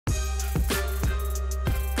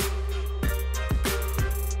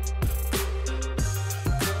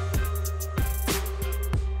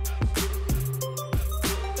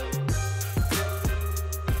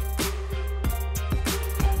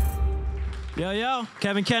Yo,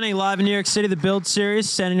 Kevin Kenny, live in New York City, the Build Series,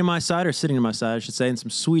 sitting to my side, I should say, and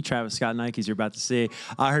some sweet Travis Scott Nikes you're about to see.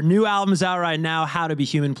 Her new album is out right now, How to Be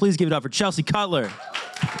Human. Please give it up for Chelsea Cutler.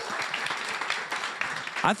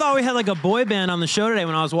 I thought we had like a boy band on the show today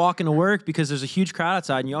when I was walking to work because there's a huge crowd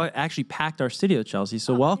outside, and you all actually packed our studio, Chelsea,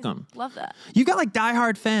 so welcome. Love that. You got like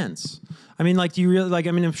diehard fans. I mean, like, do you really, like,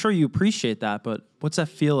 I mean, I'm sure you appreciate that, but what's that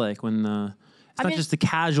feel like when it's not just the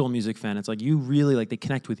casual music fan. It's like you really, like, they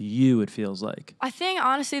connect with you, it feels like. I think,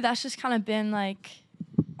 honestly, that's just kind of been, like,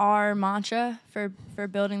 our mantra for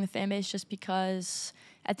building the fan base, just because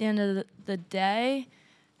at the end of the day,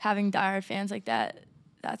 having diehard fans like that,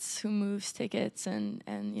 that's who moves tickets and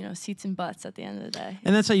you know, seats and butts at the end of the day.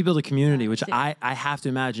 And that's how you build a community, which I have to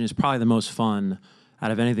imagine is probably the most fun out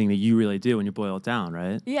of anything that you really do when you boil it down,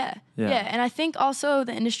 right? Yeah. And I think also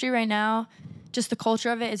the industry right now, just the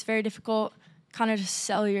culture of it, is very difficult kind of to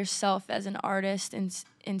sell yourself as an artist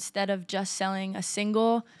instead of just selling a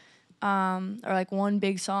single or like one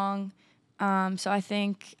big song. So I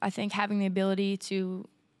think having the ability to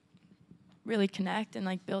really connect and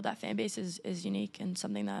like build that fan base is unique and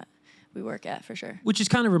something that we work at for sure. Which is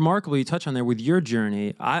kind of remarkable you touch on there with your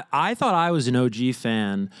journey. I thought I was an OG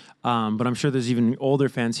fan, but I'm sure there's even older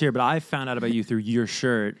fans here, but I found out about you through Your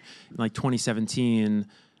Shirt in like 2017.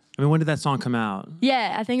 I mean, when did that song come out?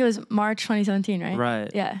 Yeah, I think it was March 2017, right?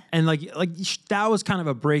 Right. Yeah. And like that was kind of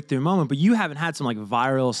a breakthrough moment, but you haven't had some like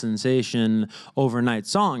viral sensation overnight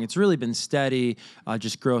song. It's really been steady,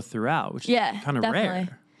 just growth throughout, which is kind of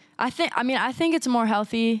rare. I think it's a more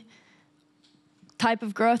healthy type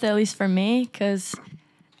of growth, at least for me, because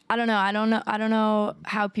I don't know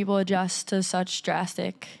how people adjust to such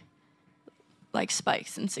drastic like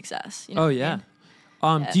spikes in success. You know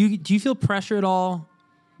Do you feel pressure at all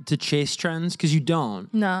to chase trends? Because you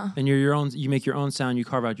don't. No. And you're your own. You make your own sound. You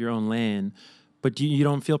carve out your own lane. But you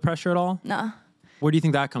don't feel pressure at all? No. Where do you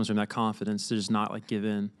think that comes from? That confidence to just not like give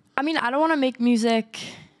in? I mean, I don't want to make music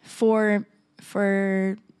for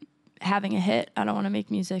having a hit. I don't want to make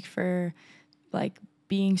music for like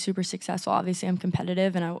being super successful. Obviously, I'm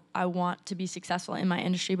competitive and I want to be successful in my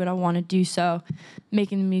industry, but I want to do so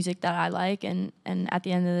making the music that I like. And at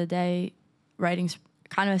the end of the day, writing's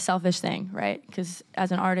kind of a selfish thing, right? Because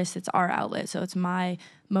as an artist, it's our outlet. So it's my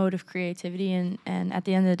mode of creativity. And at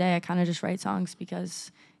the end of the day, I kind of just write songs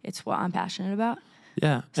because it's what I'm passionate about.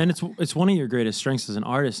 Yeah, and it's one of your greatest strengths as an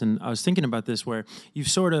artist. And I was thinking about this where you've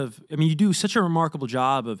sort of, I mean, you do such a remarkable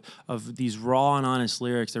job of these raw and honest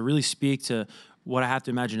lyrics that really speak to what I have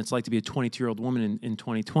to imagine it's like to be a 22-year-old woman in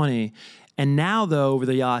 2020. And now, though, over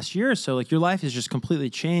the last year or so, like your life has just completely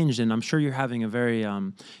changed, and I'm sure you're having a very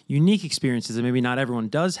unique experiences that maybe not everyone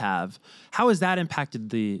does have. How has that impacted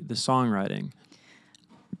the songwriting?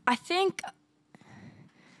 I think,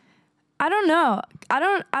 I don't know. I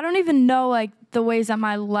don't even know like the ways that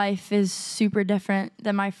my life is super different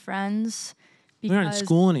than my friends. You're not in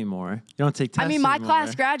school anymore. You don't take tests. I mean, my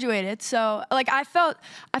class graduated, so like I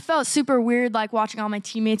felt super weird, like watching all my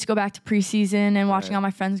teammates go back to preseason and watching all my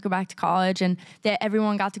friends go back to college, and that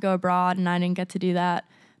everyone got to go abroad and I didn't get to do that.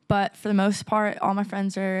 But for the most part, all my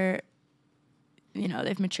friends are, you know,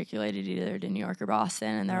 they've matriculated either to New York or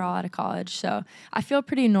Boston, and they're all out of college. So I feel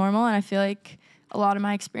pretty normal, and I feel like a lot of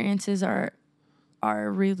my experiences are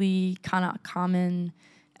really kind of common,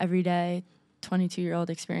 everyday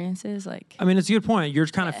 22-year-old experiences. Like, I mean, it's a good point. You're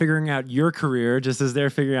kind of figuring out your career just as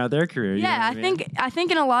they're figuring out their career. Yeah, I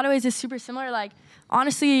think in a lot of ways it's super similar. Like,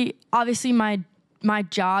 honestly, obviously my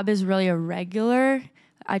job is really irregular.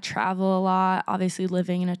 I travel a lot. Obviously,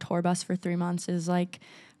 living in a tour bus for 3 months is like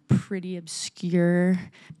pretty obscure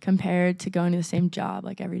compared to going to the same job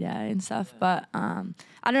like every day and stuff. But I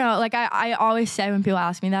don't know. Like I always say when people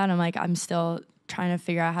ask me that, I'm like, I'm still trying to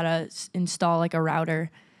figure out how to install like a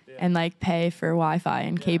router and like pay for Wi-Fi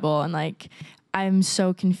and cable, and like I'm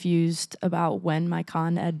so confused about when my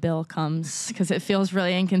Con Ed bill comes because it feels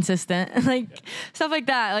really inconsistent, like stuff like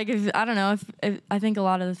that. Like I don't know if I think a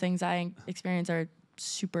lot of the things I experience are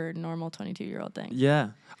super normal 22-year-old things. Yeah,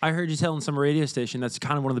 I heard you tell on some radio station that's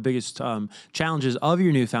kind of one of the biggest challenges of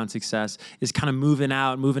your newfound success is kind of moving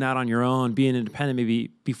out on your own, being independent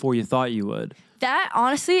maybe before you thought you would. That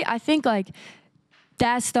honestly, I think like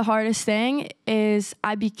that's the hardest thing is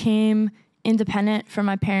I became independent from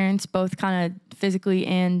my parents, both kind of physically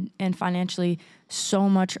and financially, so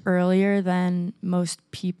much earlier than most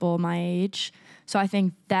people my age. So I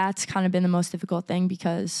think that's kind of been the most difficult thing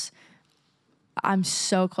because I'm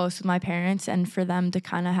so close with my parents, and for them to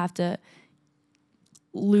kind of have to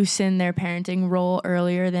loosen their parenting role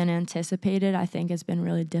earlier than anticipated, I think has been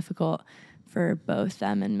really difficult for both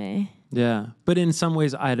them and me. Yeah, but in some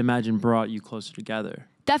ways, I'd imagine brought you closer together.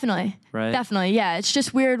 Definitely. Right? Definitely. Yeah. It's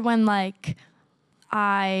just weird when like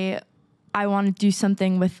I want to do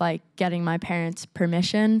something with like getting my parents'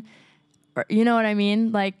 permission, or you know what I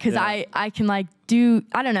mean? Like, cause Yeah. I can like do,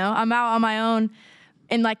 I don't know, I'm out on my own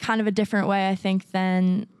in like kind of a different way, I think,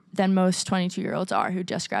 than most 22-year-olds are who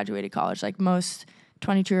just graduated college. Like most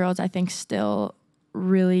 22-year-olds, I think, still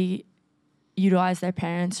really utilize their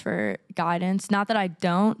parents for guidance. Not that I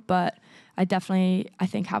don't, but I definitely, I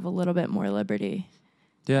think, have a little bit more liberty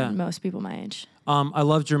than most people my age. I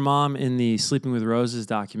loved your mom in the Sleeping with Roses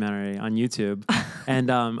documentary on YouTube.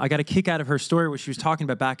 And I got a kick out of her story where she was talking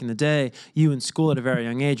about back in the day, you in school at a very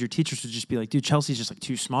young age, your teachers would just be like, dude, Chelsea's just like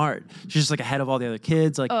too smart. She's just like ahead of all the other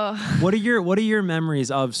kids. Like, what are your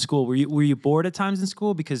memories of school? Were you bored at times in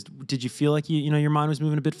school? Because did you feel like your mind was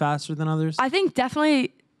moving a bit faster than others? I think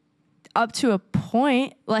definitely up to a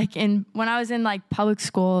point, like when I was in like public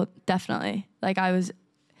school, definitely. Like I was,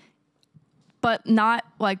 but not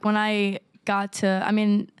like when I got to, I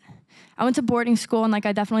mean, I went to boarding school and like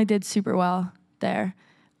I definitely did super well there.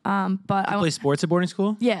 But I play sports at boarding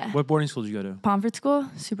school? Yeah. What boarding school did you go to? Pomfret School,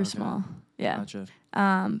 super small. Yeah. Gotcha.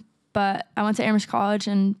 But I went to Amherst College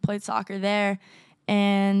and played soccer there.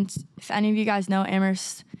 And if any of you guys know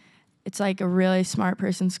Amherst, it's like a really smart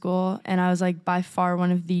person school. And I was like by far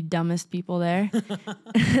one of the dumbest people there.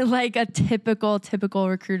 Like a typical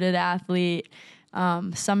recruited athlete.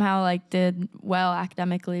 Somehow like did well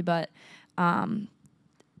academically, but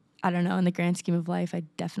I don't know, in the grand scheme of life, I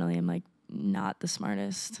definitely am like not the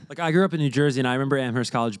smartest. Like I grew up in New Jersey and I remember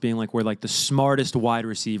Amherst College being like where like the smartest wide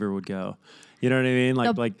receiver would go. You know what I mean?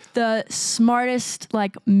 Like the smartest,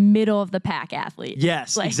 like middle of the pack athlete.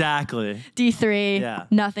 Yes, like, exactly.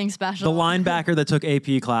 D3, nothing special. The linebacker that took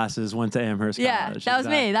AP classes went to Amherst College. That was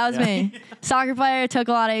me. That was me. Soccer player, took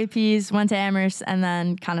a lot of APs, went to Amherst, and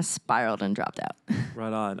then kind of spiraled and dropped out.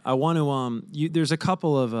 Right on. I want to, there's a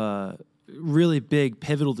couple of really big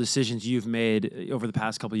pivotal decisions you've made over the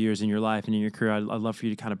past couple of years in your life and in your career. I'd love for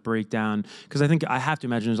you to kind of break down, because I have to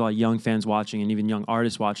imagine there's a lot of young fans watching and even young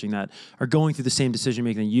artists watching that are going through the same decision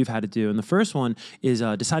making that you've had to do. And the first one is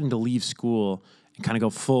deciding to leave school and kind of go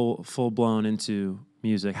full blown into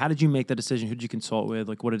music. How did you make that decision? Who did you consult with?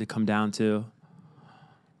 Like, what did it come down to?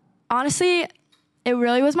 Honestly, it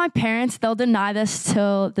really was my parents. They'll deny this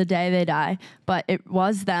till the day they die, but it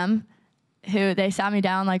was them who they sat me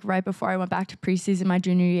down like right before I went back to preseason my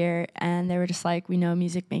junior year, and they were just like, we know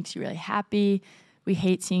music makes you really happy. We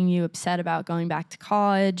hate seeing you upset about going back to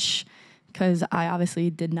college, because I obviously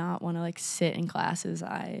did not want to like sit in classes.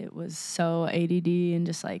 I was so ADD and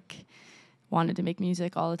just like wanted to make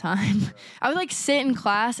music all the time. I would like sit in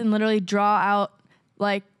class and literally draw out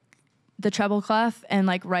like the treble clef and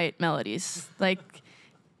like write melodies. Like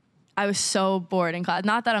I was so bored in class.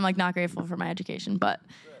 Not that I'm like not grateful for my education, but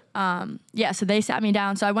so they sat me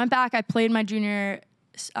down. So I went back, I played my junior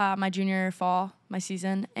fall, my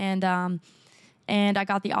season, and I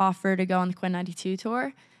got the offer to go on the Quinn 92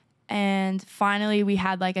 tour. And finally we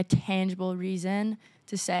had like a tangible reason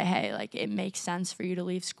to say, hey, like it makes sense for you to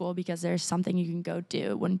leave school because there's something you can go do.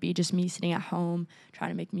 It wouldn't be just me sitting at home trying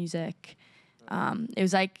to make music. It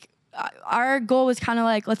was like, our goal was kind of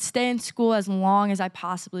like, let's stay in school as long as I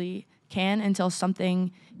possibly can until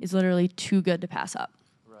something is literally too good to pass up.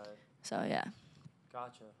 So, yeah.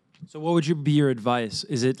 Gotcha. So what would be your advice?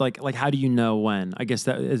 Is it like how do you know when? I guess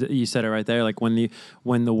you said it right there, like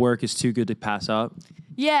when the work is too good to pass up?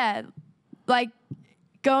 Yeah. Like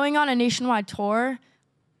going on a nationwide tour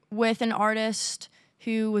with an artist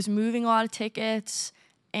who was moving a lot of tickets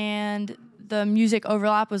and the music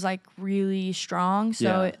overlap was like really strong.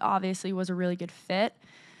 So it obviously was a really good fit.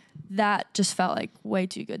 That just felt like way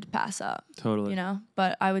too good to pass up. Totally. You know,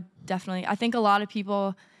 but I think a lot of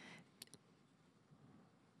people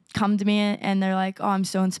come to me and they're like, oh, I'm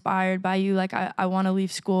so inspired by you. Like, I want to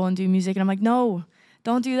leave school and do music. And I'm like, no,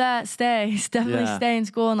 don't do that. Stay. Definitely stay in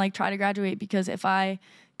school and like try to graduate, because if I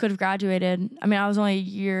could have graduated, I mean, I was only a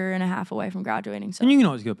year and a half away from graduating. So. And you can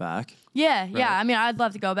always go back. Yeah, right? Yeah. I mean, I'd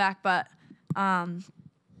love to go back, but I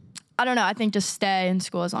don't know. I think just stay in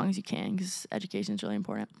school as long as you can, because education is really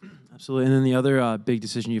important. Absolutely. And then the other big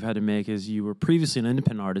decision you've had to make is you were previously an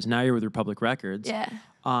independent artist. Now you're with Republic Records. Yeah.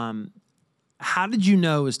 How did you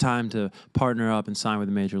know it was time to partner up and sign with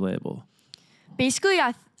a major label? Basically,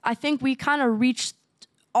 I think we kind of reached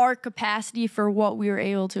our capacity for what we were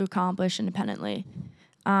able to accomplish independently.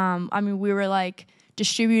 I mean, we were like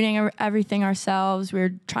distributing everything ourselves. We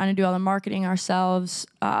were trying to do all the marketing ourselves.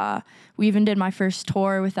 We even did my first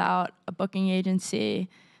tour without a booking agency.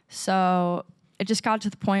 So it just got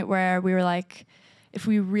to the point where we were like, if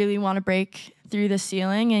we really want to break through the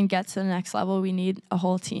ceiling and get to the next level, we need a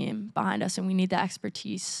whole team behind us, and we need the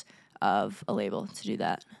expertise of a label to do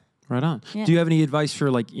that. Right on. Yeah. Do you have any advice for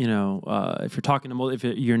if you're talking to if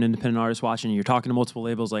you're an independent artist watching, and you're talking to multiple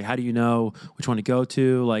labels, like how do you know which one to go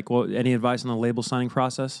to? Like, any advice on the label signing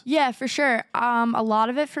process? Yeah, for sure. A lot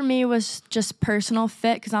of it for me was just personal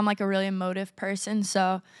fit because I'm like a really emotive person.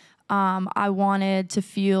 So I wanted to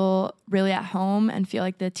feel really at home and feel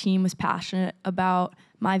like the team was passionate about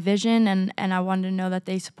my vision, and I wanted to know that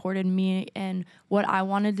they supported me and what I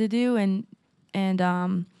wanted to do, and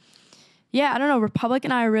yeah, I don't know. Republic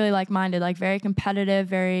and I are really like-minded, like very competitive,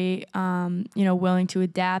 very, willing to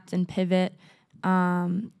adapt and pivot.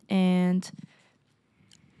 And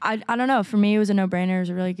I don't know. For me, it was a no-brainer. It was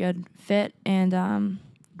a really good fit. And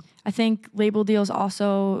I think label deals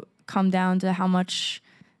also come down to how much,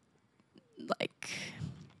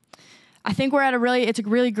 I think we're at it's a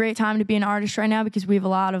really great time to be an artist right now because we have a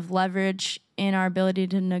lot of leverage in our ability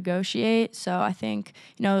to negotiate. So I think,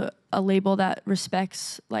 a label that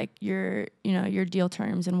respects like your deal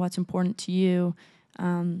terms and what's important to you.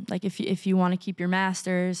 Like if you want to keep your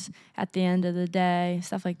masters at the end of the day,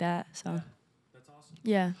 stuff like that. So. Yeah, that's awesome.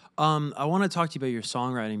 Yeah. I want to talk to you about your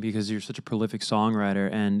songwriting because you're such a prolific songwriter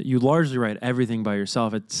and you largely write everything by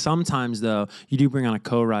yourself. Sometimes though, you do bring on a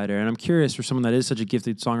co-writer, and I'm curious for someone that is such a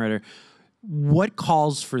gifted songwriter, what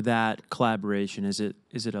calls for that collaboration? Is it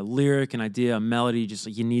a lyric, an idea, a melody just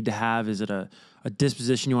like you need to have? Is it a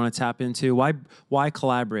disposition you want to tap into? Why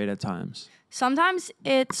collaborate at times? Sometimes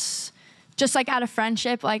it's just like out of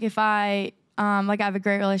friendship. Like if I have a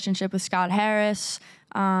great relationship with Scott Harris.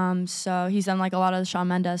 So he's done like a lot of the Shawn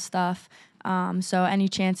Mendes stuff. So any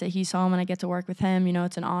chance that he's home and I get to work with him,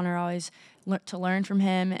 it's an honor always to learn from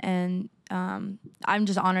him. And I'm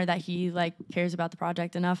just honored that he like cares about the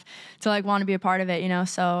project enough to like want to be a part of it,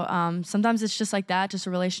 So sometimes it's just like that, just a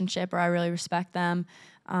relationship where I really respect them.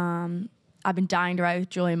 I've been dying to write with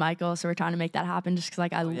Julia Michaels, so we're trying to make that happen. Just because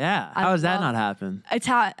how does that not happen? It's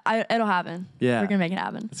it'll happen. Yeah, we're gonna make it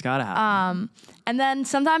happen. It's gotta happen. And then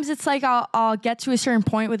sometimes it's like I'll get to a certain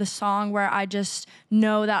point with a song where I just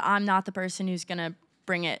know that I'm not the person who's gonna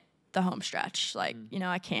bring it the home stretch. Like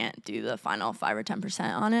I can't do the final 5 or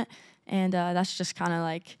 10% on it, and that's just kind of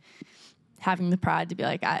like having the pride to be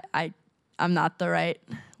like I'm not the right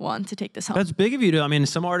one to take this home. That's big of you to. I mean,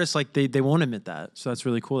 some artists like they won't admit that, so that's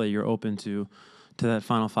really cool that you're open to that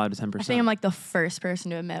final 5 to 10%. I think I'm like the first person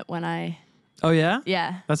to admit when I. Oh yeah.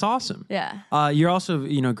 Yeah. That's awesome. Yeah. You're also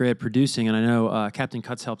great at producing, and I know Captain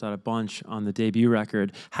Cuts helped out a bunch on the debut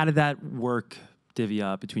record. How did that work? Divvy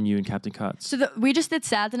up between you and Captain Cuts. So we just did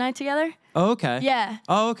Sad Tonight together. Oh okay. Yeah.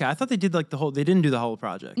 Oh okay. I thought they did like the whole. They didn't do the whole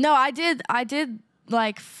project. No, I did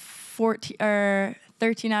like 14 or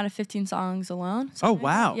 13 out of 15 songs alone. Oh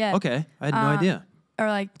wow. Yeah. Okay. I had no idea. Or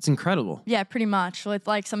like. It's incredible. Yeah, pretty much with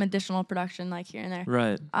like some additional production like here and there.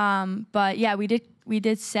 Right. But yeah, we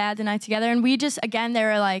did Sad Tonight together, and we just again they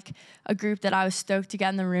were like a group that I was stoked to get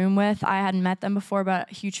in the room with. I hadn't met them before,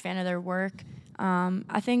 but a huge fan of their work.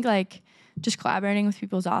 I think like just collaborating with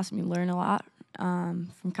people is awesome. You learn a lot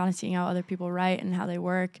from kind of seeing how other people write and how they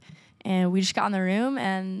work. And we just got in the room,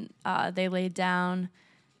 and they laid down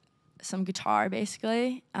some guitar,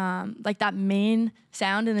 basically. Like that main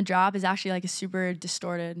sound in the drop is actually like a super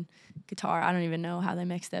distorted guitar. I don't even know how they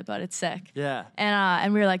mixed it, but it's sick. Yeah.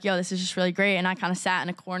 And we were like, yo, this is just really great. And I kind of sat in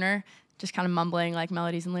a corner, just kind of mumbling like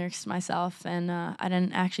melodies and lyrics to myself. And I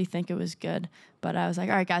didn't actually think it was good, but I was like,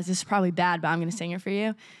 all right, guys, this is probably bad, but I'm going to sing it for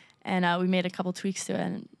you. And we made a couple tweaks to it,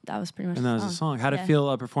 and that was pretty much And that was the song. How did it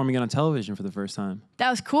feel performing it on television for the first time?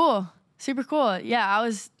 That was cool. Super cool. Yeah, I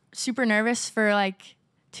was super nervous for like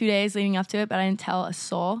 2 days leading up to it, but I didn't tell a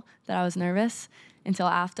soul that I was nervous until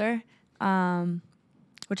after,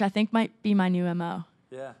 which I think might be my new MO.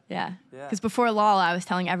 Yeah. Yeah. Because before LOL, I was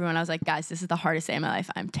telling everyone, I was like, guys, this is the hardest day of my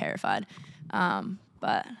life. I'm terrified.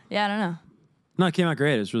 But yeah, I don't know. No, it came out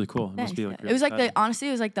great. It was really cool. It must be like it was like honestly,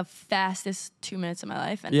 it was like the fastest 2 minutes of my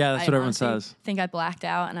life. And yeah, that's what everyone says. I think I blacked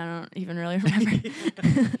out, and I don't even really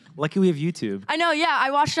remember. Lucky we have YouTube. I know, yeah. I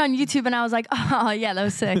watched it on YouTube, and I was like, oh, yeah, that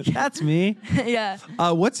was sick. That's me. Yeah.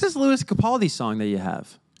 What's this Lewis Capaldi song that you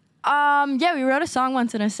have? Yeah, we wrote a song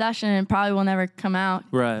once in a session, and it probably will never come out.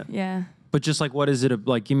 Right. Yeah. But just like, what is it?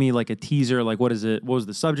 Like, give me like a teaser. Like, what is it? What was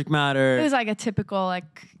the subject matter? It was like a typical,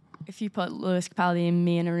 like, if you put Lewis Capaldi and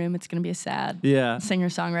me in a room, it's going to be a sad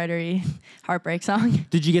singer-songwriter-y heartbreak song.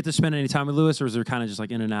 Did you get to spend any time with Lewis, or was there kind of just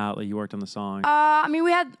like in and out, like you worked on the song? I mean,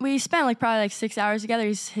 we spent like probably like 6 hours together.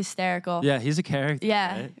 He's hysterical. Yeah, he's a character.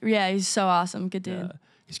 Yeah, right? Yeah, he's so awesome. Good dude. Yeah.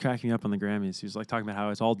 He's cracking me up on the Grammys. He was like talking about how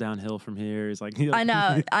it's all downhill from here. He's like, I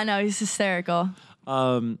know. He's hysterical.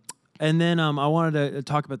 And then I wanted to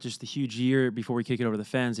talk about just the huge year before we kick it over to the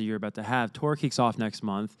fans that you're about to have. Tour kicks off next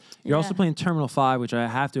month. You're also playing Terminal 5, which I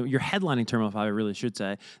have to. You're headlining Terminal 5, I really should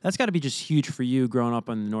say. That's got to be just huge for you growing up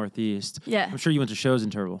in the Northeast. Yeah. I'm sure you went to shows in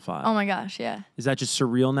Terminal 5. Oh my gosh, yeah. Is that just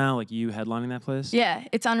surreal now, like you headlining that place? Yeah,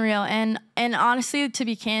 it's unreal. And honestly, to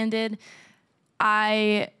be candid,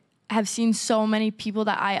 I have seen so many people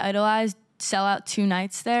that I idolized sell out 2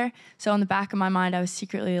 nights there. So in the back of my mind, I was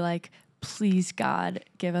secretly like, please, God,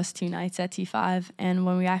 give us 2 nights at T5. And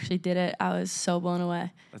when we actually did it, I was so blown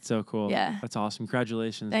away. That's so cool. Yeah. That's awesome.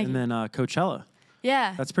 Congratulations. Thank and you. then Coachella.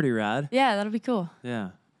 Yeah. That's pretty rad. Yeah, that'll be cool.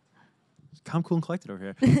 Yeah. I'm cool and collected over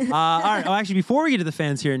here. All right. Oh, actually, before we get to the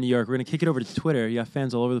fans here in New York, we're going to kick it over to Twitter. You have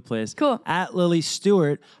fans all over the place. Cool. At Lily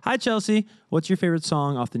Stewart. Hi, Chelsea. What's your favorite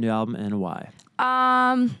song off the new album and why?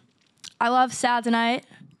 I love Sad Tonight,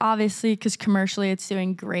 obviously, because commercially it's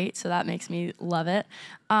doing great, so that makes me love it.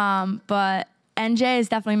 But NJ is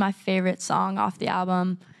definitely my favorite song off the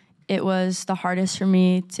album. It was the hardest for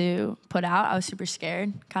me to put out. I was super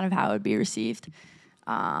scared, kind of how it would be received.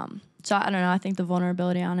 So I don't know. I think the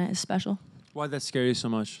vulnerability on it is special. Why did that scare you so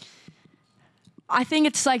much? I think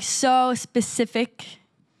it's like so specific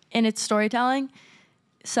in its storytelling.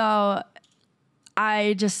 So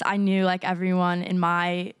I knew like everyone in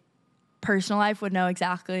my personal life would know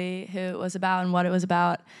exactly who it was about and what it was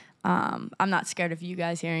about. I'm not scared of you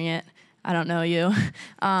guys hearing it. I don't know you.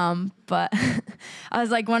 But I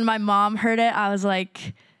was like, when my mom heard it, I was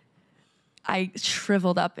like, I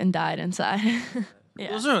shriveled up and died inside.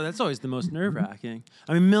 Yeah. That's always the most nerve-wracking.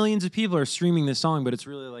 I mean, millions of people are streaming this song, but it's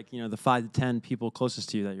really like, the 5 to 10 people closest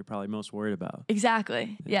to you that you're probably most worried about.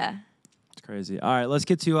 Exactly. Yeah. It's crazy. All right, let's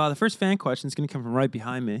get to the first fan question. It's going to come from right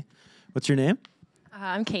behind me. What's your name?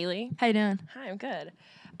 I'm Kaylee. How you doing? Hi, I'm good.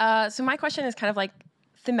 So my question is kind of like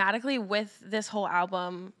thematically with this whole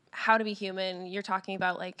album, How to Be Human, you're talking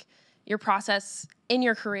about like your process in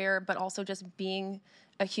your career, but also just being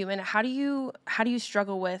a human. How do you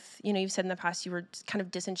struggle with, you've said in the past you were kind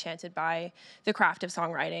of disenchanted by the craft of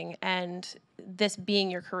songwriting and this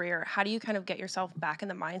being your career. How do you kind of get yourself back in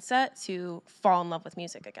the mindset to fall in love with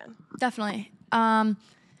music again? Definitely.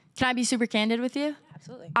 Can I be super candid with you?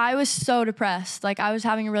 Absolutely. I was so depressed. Like I was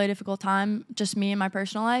having a really difficult time, just me and my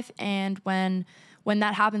personal life. And when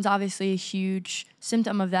that happens, obviously a huge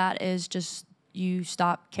symptom of that is just you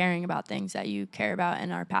stop caring about things that you care about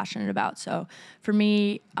and are passionate about. So for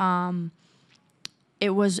me, it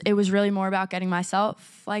was really more about getting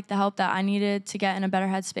myself like the help that I needed to get in a better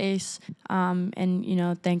headspace.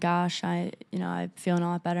 And thank gosh, I'm feeling a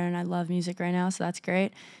lot better and I love music right now. So that's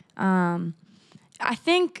great. I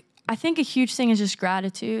think a huge thing is just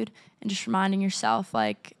gratitude and just reminding yourself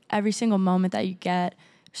like every single moment that you get,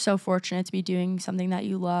 so fortunate to be doing something that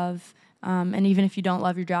you love. And even if you don't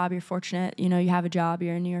love your job, you're fortunate, you have a job,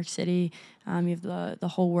 you're in New York City, you have the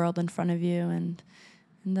whole world in front of you and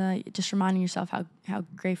just reminding yourself how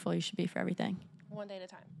grateful you should be for everything. One day at a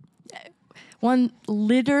time.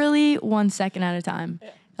 Literally 1 second at a time.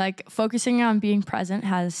 Yeah. Like focusing on being present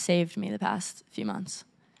has saved me the past few months.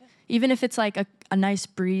 Yeah. Even if it's like a nice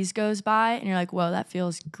breeze goes by and you're like, whoa, that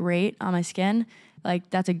feels great on my skin. Like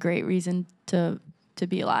that's a great reason to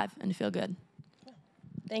be alive and to feel good.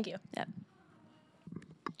 Thank you. Yeah.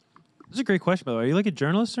 This is a great question, by the way. Are you like a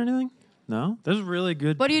journalist or anything? No? This is really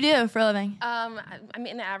good. What do you do for a living? I'm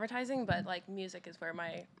in advertising, but like music is where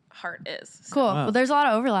my heart is. So Cool. Wow. Well, there's a lot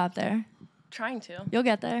of overlap there. Trying to. You'll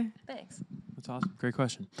get there. Thanks. That's awesome. Great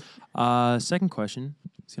question. Second question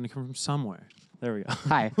is going to come from somewhere. There we go.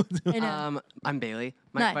 Hi. Hey, now. I'm Bailey.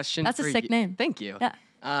 My Nice. question That's a for sick you- name. Thank you. Yeah.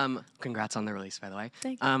 Congrats on the release, by the way.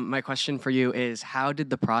 Thank you. My question for you is, how did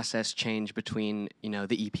the process change between,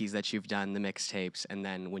 the EPs that you've done, the mixtapes, and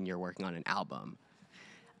then when you're working on an album?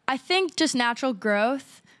 I think just natural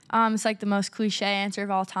growth. It's like the most cliche answer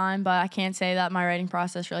of all time, but I can't say that my writing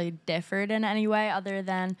process really differed in any way other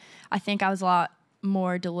than I think I was a lot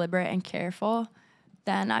more deliberate and careful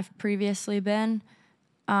than I've previously been.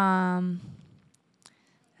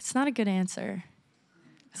 It's not a good answer.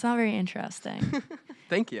 It's not very interesting.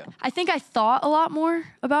 Thank you. I think I thought a lot more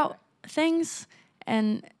about things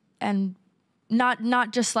and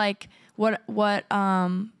not just like what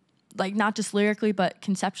like not just lyrically but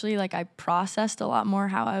conceptually. Like I processed a lot more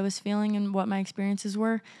how I was feeling and what my experiences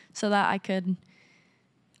were so that I could,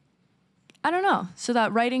 I don't know, so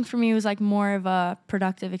that writing for me was like more of a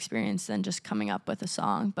productive experience than just coming up with a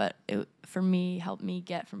song, but it for me helped me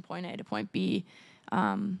get from point A to point B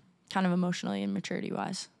kind of emotionally and maturity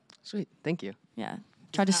wise. Sweet. Thank you. Yeah.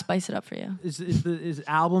 Try to spice it up for you. Is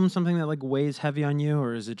album something that like weighs heavy on you,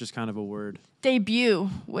 or is it just kind of a word? Debut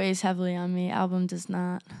weighs heavily on me. Album does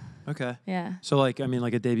not. Okay. Yeah. So like, I mean,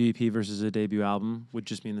 like a debut EP versus a debut album would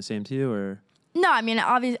just mean the same to you, or? No, I mean,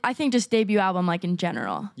 obviously, I think just debut album, like in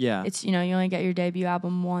general. Yeah. It's, you only get your debut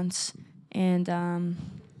album once. And I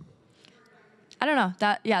don't know.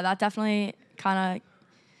 That definitely kind of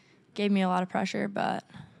gave me a lot of pressure, but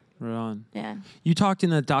Right on. yeah. You talked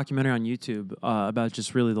in a documentary on YouTube about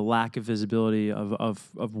just really the lack of visibility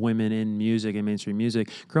of women in music and mainstream music.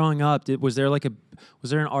 Growing up, was there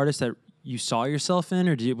an artist that you saw yourself in,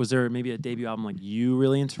 or was there maybe a debut album like you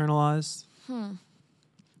really internalized?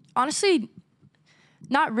 Honestly,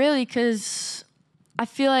 not really, because I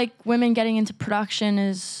feel like women getting into production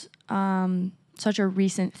is such a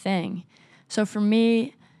recent thing. So for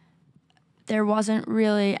me, there wasn't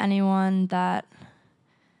really anyone that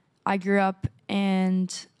I grew up,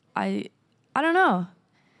 and I don't know.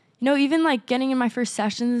 Even like getting in my first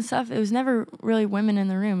sessions and stuff, it was never really women in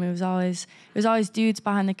the room. It was always dudes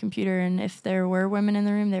behind the computer, and if there were women in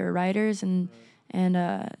the room, they were writers, and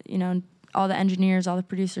all the engineers, all the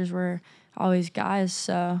producers were always guys.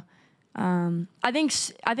 So I think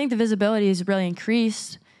the visibility is really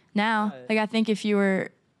increased now. Like I think if you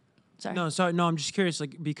were, sorry. No, I'm just curious,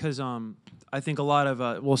 like because I think a lot of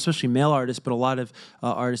especially male artists, but a lot of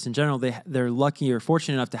artists in general, they're lucky or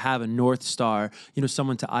fortunate enough to have a North Star,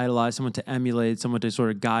 someone to idolize, someone to emulate, someone to sort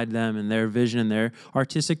of guide them in their vision and their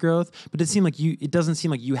artistic growth. But it doesn't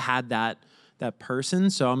seem like you had that person.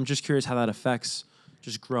 So I'm just curious how that affects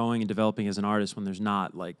just growing and developing as an artist when there's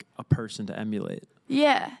not like a person to emulate.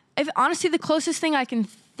 Yeah. Honestly, the closest thing I can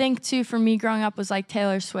think to for me growing up was like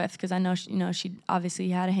Taylor Swift, because I know she obviously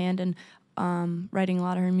had a hand in writing a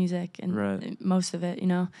lot of her music and most of it.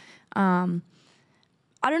 I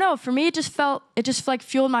don't know. For me, it just like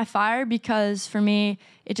fueled my fire, because for me,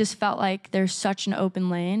 it just felt like there's such an open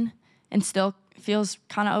lane, and still feels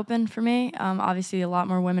kind of open for me. Obviously, a lot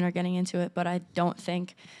more women are getting into it, but I don't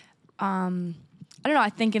think. I don't know. I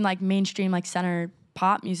think in like mainstream, like center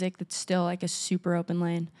pop music, that's still like a super open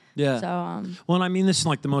lane. Yeah. So. Well, and I mean this in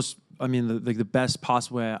like the most. I mean, the best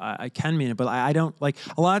possible way I can mean it, but I don't like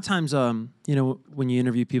a lot of times. When you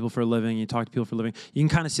interview people for a living, you talk to people for a living, you can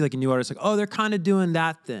kind of see like a new artist, like, oh, they're kind of doing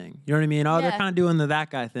that thing. You know what I mean? Oh, they're kind of doing that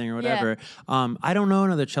guy thing or whatever. Yeah. I don't know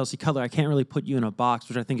another Chelsea Cutler. I can't really put you in a box,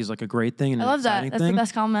 which I think is like a great thing and I love that. That's the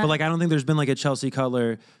best comment. But like, I don't think there's been like a Chelsea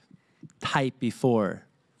Cutler type before.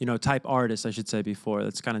 Type artist, I should say, before,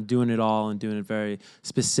 that's kind of doing it all and doing it very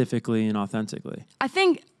specifically and authentically. I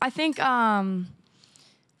think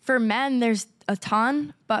for men there's a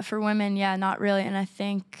ton, but for women, yeah, not really. And I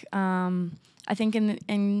think in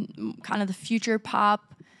kind of the future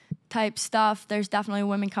pop type stuff, there's definitely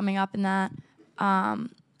women coming up in that.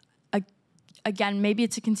 Again, maybe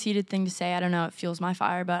it's a conceited thing to say. I don't know. It fuels my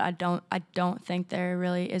fire, but I don't think there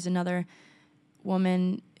really is another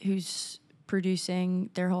woman who's producing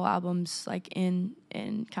their whole albums like in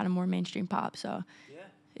kind of more mainstream pop. So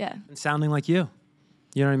yeah. And sounding like you.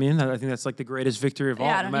 You know what I mean? I think that's like the greatest victory of all.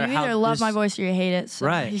 Yeah, you either love my voice or you hate it. So.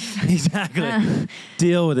 Right, exactly.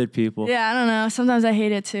 Deal with it, people. Yeah, I don't know. Sometimes I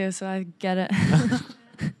hate it too, so I get it.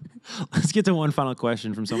 Let's get to one final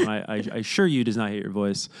question from someone I assure you does not hate your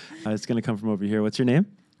voice. It's going to come from over here. What's your name?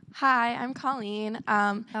 Hi, I'm Colleen.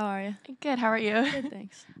 How are you? Good. How are you? Good,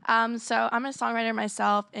 thanks. So I'm a songwriter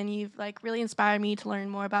myself, and you've like really inspired me to learn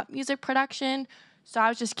more about music production. So I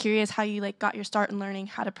was just curious how you like got your start in learning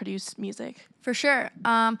how to produce music. For sure.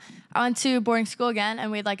 I went to boarding school again,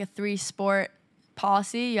 and we had like a 3-sport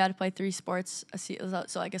policy. You had to play 3 sports,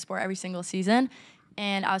 so like a sport every single season.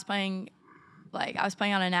 And I was playing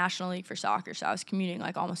on a national league for soccer, so I was commuting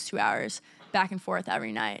like almost 2 hours back and forth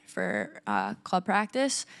every night for club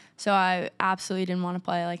practice. So I absolutely didn't want to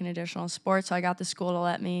play like an additional sport. So I got the school to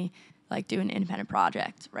let me like do an independent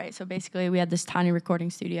project, right? So basically we had this tiny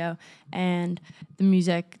recording studio, and the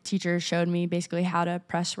music teacher showed me basically how to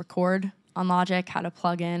press record on Logic, how to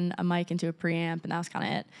plug in a mic into a preamp, and that was kind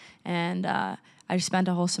of it. And I just spent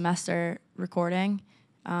a whole semester recording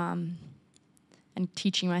and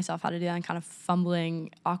teaching myself how to do that and kind of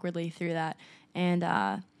fumbling awkwardly through that.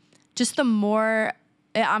 And just the more,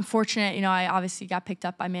 I'm fortunate, I obviously got picked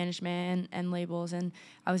up by management and labels, and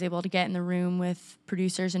I was able to get in the room with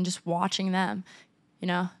producers and just watching them,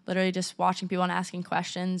 literally just watching people and asking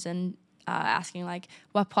questions and asking like,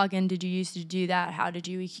 what plugin did you use to do that? How did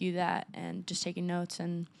you EQ that? And just taking notes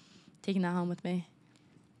and taking that home with me.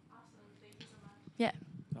 Awesome. Thank you so much. Yeah.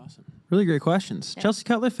 Awesome. Really great questions. Yeah. Chelsea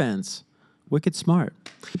Cutler fans. Wicked smart.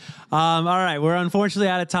 All right, we're unfortunately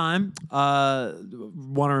out of time.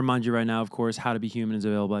 Want to remind you right now, of course, How to Be Human is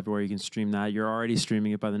available everywhere. You can stream that. You're already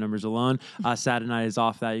streaming it by the numbers alone. Saturday night is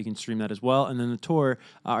off that. You can stream that as well. And then the tour,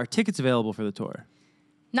 are tickets available for the tour?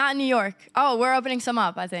 Not in New York. Oh, we're opening some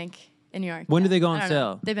up, I think, in New York. When do they go I on don't sale?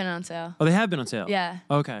 know. They've been on sale. Oh, they have been on sale. Yeah.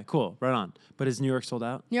 Okay, cool. Right on. But is New York sold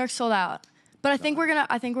out? New York's sold out. But I think we're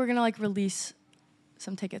gonna like release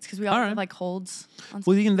some tickets because we all All right. have like holds. On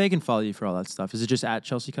Well, they can follow you for all that stuff. Is it just at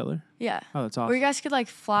Chelsea Cutler? yeah. Oh, that's Or awesome. you guys could like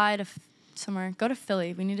fly to somewhere. Go to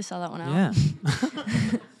Philly. We need to sell that one out. Yeah.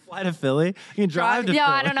 Fly to Philly? You can drive to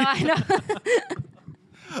Yeah, Philly. I don't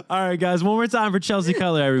know. All right, guys. One more time for Chelsea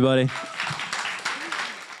Cutler, everybody.